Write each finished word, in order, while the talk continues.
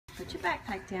Put your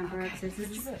backpack down, Brooks.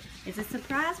 It's a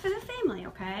surprise for the family,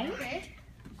 okay? Okay.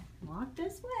 Walk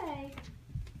this way.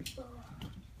 Oh,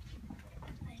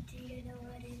 I do know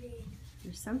what it is.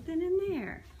 There's something in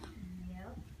there.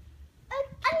 Yep. A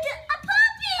puppy! A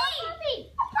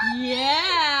puppy!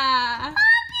 Yeah. Puppy!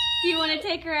 Do you want to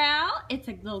take her out? It's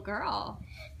a little girl.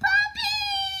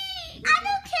 Puppy! I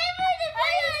don't care for the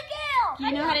little girl. Do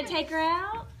you know how to take her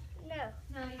out? No.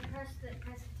 No, you press the two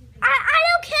things. I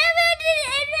don't care for the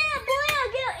little girl.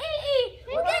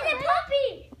 Look at the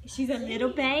puppy. She's a little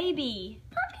baby.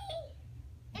 Puppy.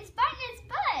 It's biting its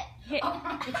butt. Here,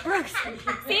 Brooks,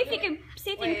 see if you can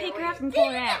pick her up and pull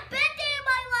her out. This is the best day of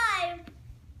my life.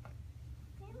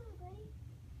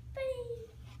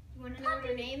 You want to know what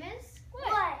her name is?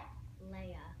 What?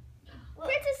 Leia.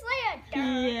 Princess Leia.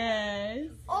 Yes.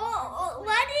 Oh,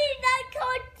 why did you not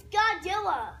call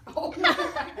Godzilla?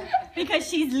 Because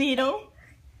she's little.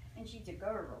 And she's a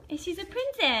girl. And she's a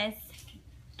princess.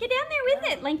 Get down there with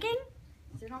it, Lincoln.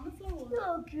 Sit on the floor. You're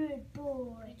a good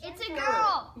boy. It's a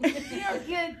girl. You're a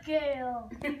good girl.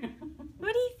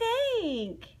 What do you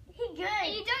think? He good.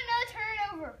 And you don't know turn it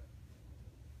over.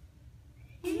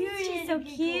 She's so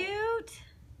cute.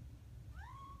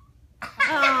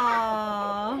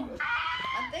 Aww.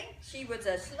 I think she was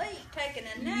asleep taking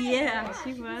a nap. Yeah,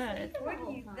 she was. What do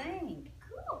you think?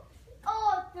 Cool.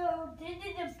 Oh, so this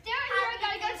is the Down here, I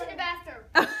gotta go to the bathroom.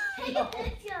 Take a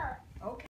picture.